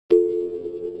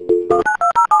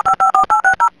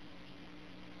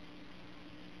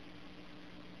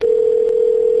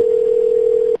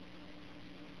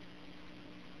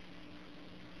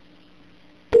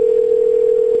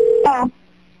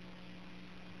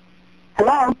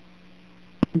Hello?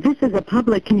 This is a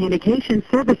public communication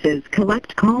services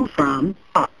collect call from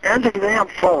Answer the damn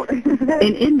phone.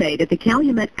 an inmate at the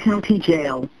Calumet County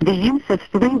Jail. The use of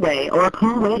three-way or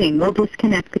call waiting will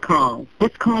disconnect the call.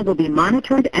 This call will be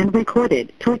monitored and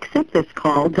recorded. To accept this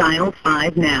call, dial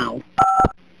 5 now.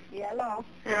 Yeah, hello?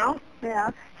 Yeah?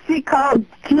 Yeah. She called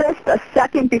just a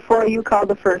second before you called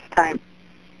the first time.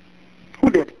 Who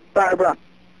did? Barbara.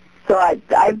 So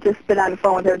I've just been on the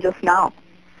phone with her just now.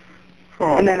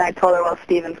 Oh. And then I told her, well,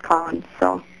 Steven's calling,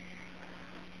 so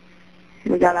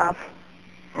we got off.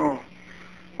 Oh.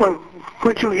 Well,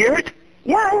 couldn't you hear it?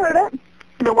 Yeah, I heard it.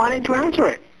 Then why didn't you answer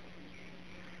it?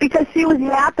 Because she was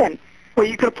yapping. Well,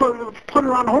 you could have put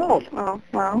her on hold. Oh,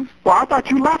 well. Well, I thought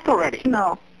you left already.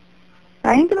 No.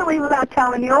 I ain't going to leave without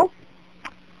telling you.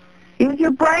 Use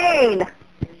your brain.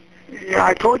 Yeah,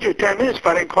 I told you 10 minutes if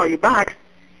I didn't call you back.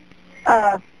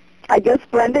 I guess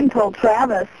Brendan told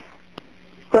Travis,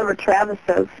 whoever Travis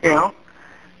is, Yeah?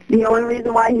 the only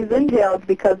reason why he's in jail is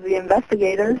because of the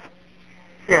investigators.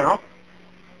 Yeah?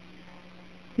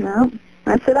 No.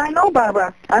 I said, I know,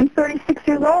 Barbara. I'm 36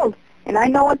 years old, and I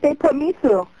know what they put me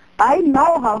through. I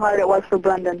know how hard it was for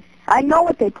Brendan. I know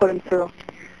what they put him through.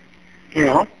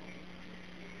 Yeah?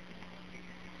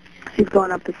 She's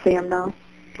going up to see him now.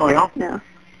 Oh, yeah? Yeah.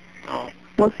 Oh.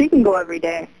 Well, she can go every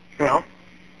day. Yeah?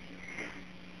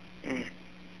 Mm.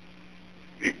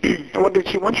 And what did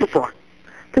she want you for?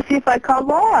 To see if I call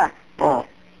Laura. Oh.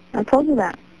 I told you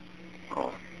that.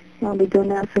 Oh. I'll be doing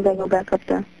that as soon as I go back up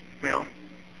there. Yeah.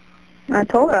 I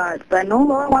told her, but I know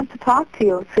Laura wants to talk to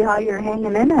you, see how you're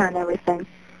hanging in there and everything.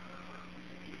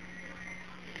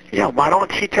 Yeah, why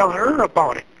don't she tell her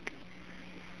about it?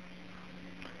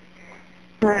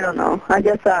 I don't know. I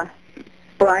guess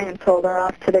Bryan told her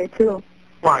off today, too.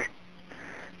 Why?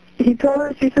 He told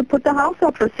her she should put the house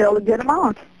up for sale to get him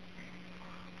out.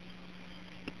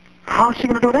 How's she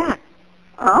going to do that?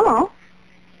 Oh.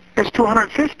 It's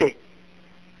 $250.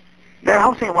 That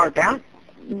house ain't worth that.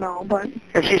 No, but...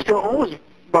 And she still owes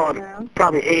about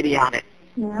probably 80 on it.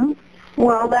 Yeah.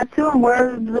 Well, that too, and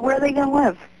where are they going to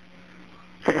live?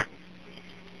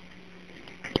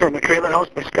 In the trailer house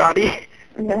by Scotty.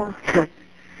 Yeah.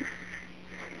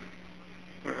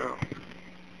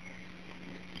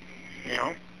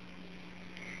 Yeah.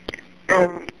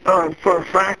 And for a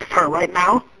fact, for right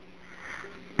now,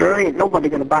 there ain't nobody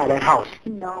going to buy that house.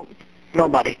 No.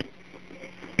 Nobody.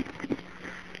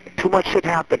 Too much shit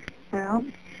happened. Yeah.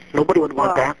 Nobody would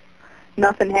want that.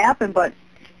 Nothing happened, but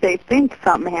they think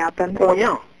something happened. Oh,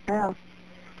 yeah. Yeah.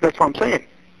 That's what I'm saying.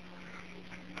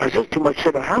 There's just too much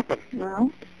shit that happened.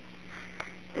 No.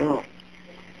 Yeah.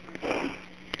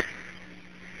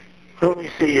 Let me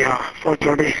see,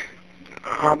 4:30.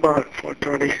 How about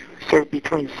 4:30? Say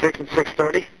between 6 and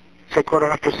 6:30? Say quarter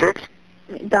after 6?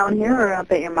 Down here or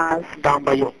up at your ma's? Down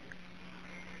by you.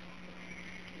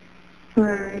 All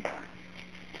right.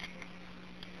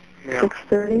 Yeah.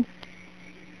 6:30?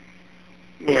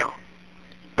 Yeah.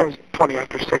 That's 20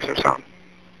 after 6 or something.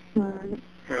 All right.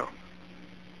 Yeah.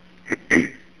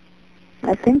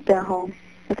 I think they're home.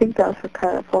 I think that was for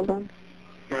Carter. Hold on.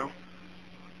 Yeah.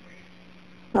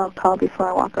 I'll call before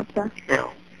I walk up there. Yeah.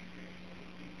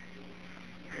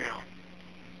 Yeah.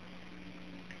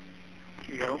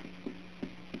 You know?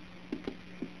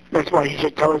 That's why he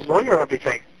should tell his lawyer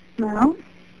everything. No?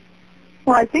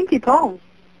 Well, I think he told.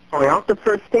 Oh, yeah? The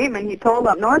first statement he told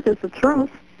up north is the truth.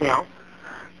 Yeah.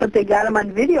 But they got him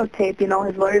on videotape, you know,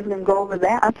 his lawyer's going to go over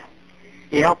that.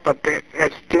 Yeah, but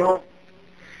that's still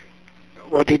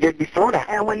what he did before that.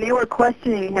 And when they were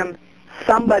questioning him,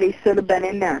 somebody should have been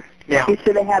in there. Yeah. He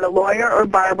should have had a lawyer, or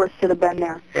Barbara should have been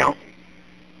there. Yeah.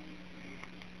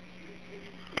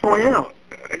 Oh, yeah.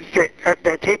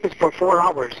 That tape is for 4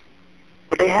 hours.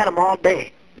 But they had him all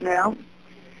day. Yeah.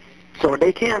 So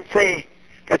they can't say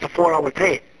that's a 4-hour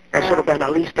tape. That should have been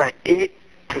at least an 8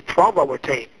 to 12-hour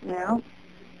tape. Yeah.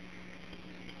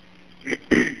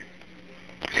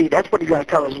 See, that's what he's got to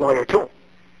tell his lawyer, too.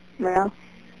 Yeah.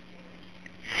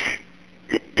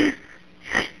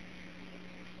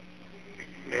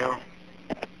 Yeah.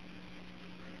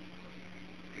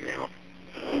 Yeah.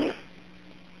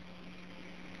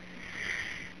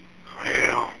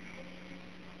 Yeah.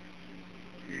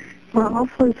 Well,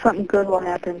 hopefully something good will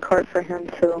happen in court for him,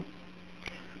 too.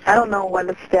 I don't know when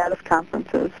the status conference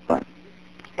is, but...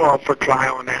 Well, for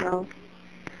trial and that. No.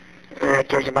 If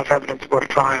there's enough evidence to go to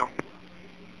trial.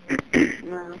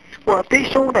 No. Well, if they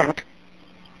show that,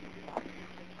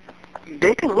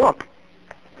 they can look.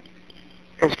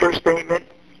 His first statement,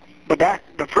 but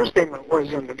the first statement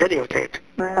was in the videotape.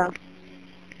 Yeah.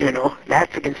 You know,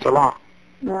 that's against the law.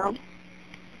 Yeah.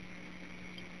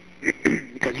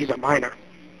 Because he's a minor.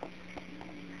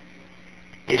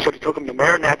 You should have took him to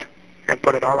Marinette and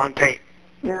put it all on tape.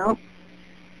 Yeah.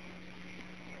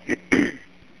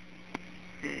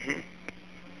 Mm-hmm.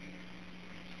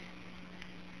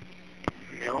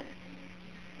 No.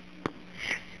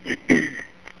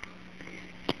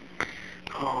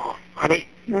 Oh, honey,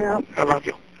 Yeah. I love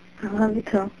you. I love you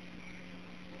too.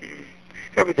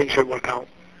 Everything should work out.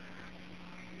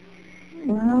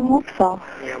 Well, I hope so.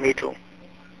 Yeah, me too.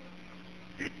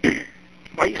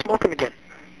 Why are you smoking again?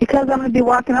 Because I'm going to be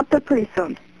walking up there pretty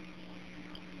soon.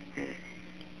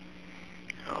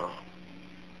 Oh.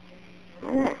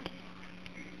 Oh.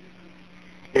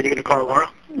 Then you're going to call Laura?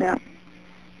 Yeah.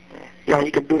 Yeah,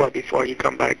 you can do that before you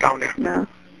come back down there. Yeah.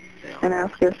 Yeah. And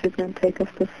ask her if she's going to take us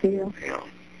to see you. Yeah.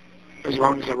 As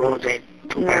long as the roads ain't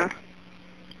too Yeah. bad.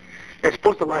 It's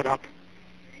supposed to light up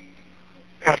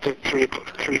after 3,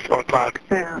 4 o'clock.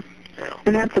 Yeah. Yeah.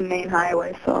 And that's a main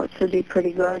highway, so it should be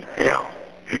pretty good. Yeah.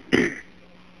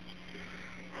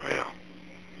 Yeah.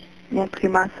 Yeah, 'cause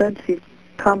your mom said she'd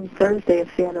come Thursday if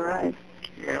she had a ride.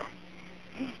 Yeah.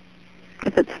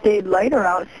 If it stayed lighter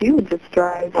out, she would just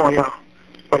drive. Oh, yeah.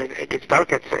 But it gets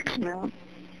dark at 6. Yeah.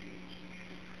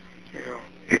 You know.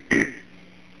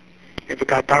 If it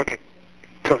got dark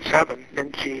till 7,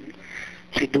 then she'd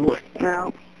do it. Yeah.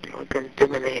 You know, because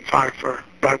then it ain't far for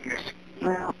darkness.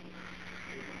 Yeah.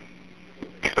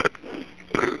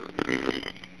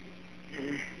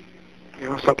 You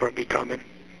know, supper will be coming.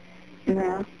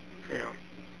 Yeah. Yeah.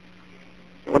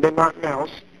 Well, then nothing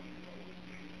else.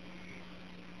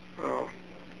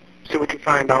 See what you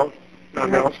find out.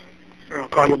 Nothing else. I'll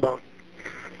call you about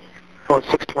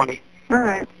 6:20. All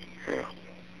right. Yeah.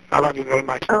 I love you very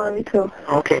much. I love you too.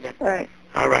 Okay, then. All right.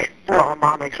 All right. Call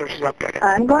Mom, make sure she's up there then.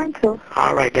 I'm going to.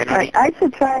 All right, then, All honey. right. I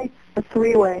should try a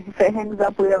 3-way. If it hangs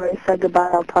up, we already said goodbye.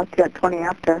 I'll talk to you at 20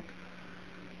 after.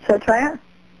 Should I try it?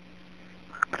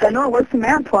 'Cause I know it works in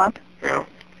Manitowoc. Yeah.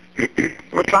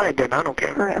 We'll try it then. I don't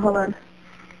care. All right, hold on.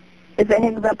 If it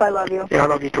hangs up, I love you. Yeah, I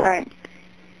love you too. All right.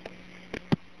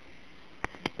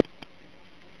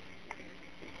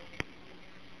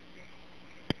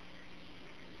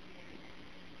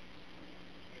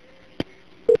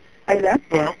 Are you there?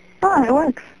 Yeah. Oh, it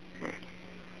works.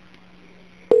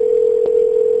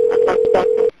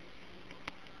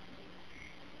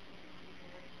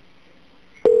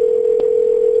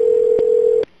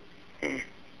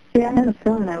 Yeah, I had a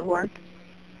feeling it would work.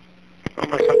 Oh,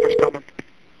 my supper's coming.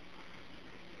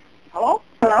 Hello?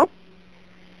 Hello?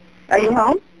 Are you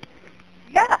home?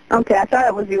 Yeah. Okay, I thought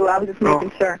it was you. I was just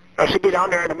making sure. I should be down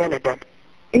there in a minute then.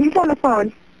 He's on the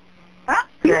phone. Huh?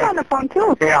 He's Yeah. on the phone,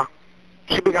 too. Yeah.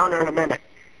 Should be down there in a minute.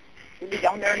 You'll be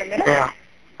down there in a minute? Yeah.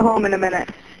 Home in a minute.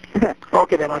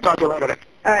 Okay, then. I'll talk to you later then.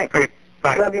 All right. Okay.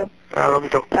 Bye. Love you. I love you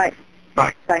too. Bye.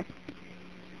 Bye. Bye.